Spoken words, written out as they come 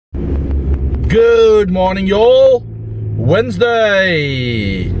Good morning, y'all.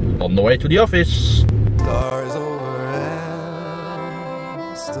 Wednesday, on the way to the office. Stars over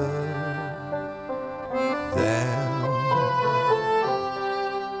Amsterdam.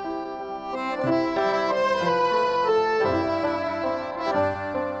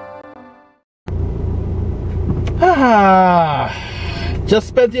 Just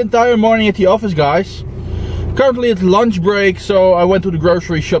spent the entire morning at the office, guys. Currently it's lunch break, so I went to the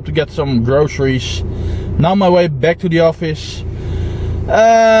grocery shop to get some groceries. Now my way back to the office.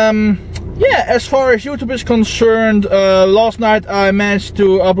 Yeah, as far as YouTube is concerned, last night I managed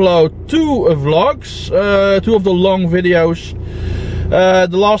to upload 2 vlogs, 2 of the long videos.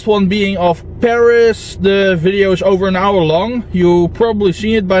 The last one being of Paris. The video is over an hour long. You probably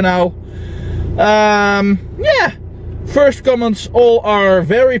seen it by now. Yeah. First comments all are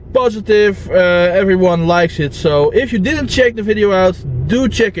very positive, everyone likes it, so if you didn't check the video out, do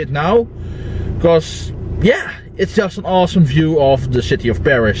check it now, because yeah, it's just an awesome view of the city of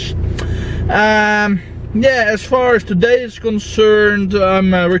Paris. Yeah, as far as today is concerned,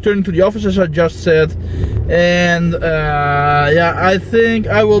 I'm returning to the office as I just said, and yeah, I think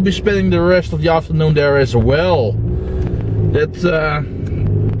I will be spending the rest of the afternoon there as well.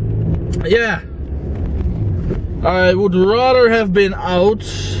 Yeah. I would rather have been out,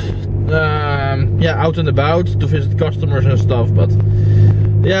 yeah, out and about to visit customers and stuff, but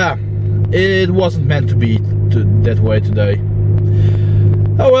yeah, it wasn't meant to be that way today.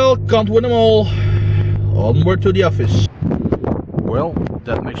 Oh well, can't win them all. Onward to the office. Well,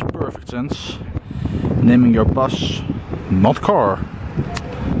 that makes perfect sense. Naming your bus notcar.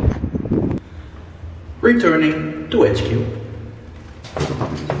 Returning to HQ.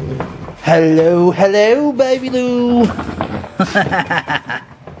 Hello, hello, baby Lou.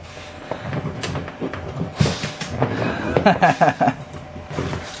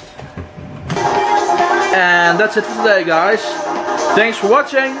 And that's it for today, guys. Thanks for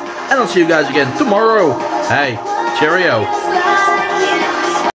watching, and I'll see you guys again tomorrow. Hey, cheerio.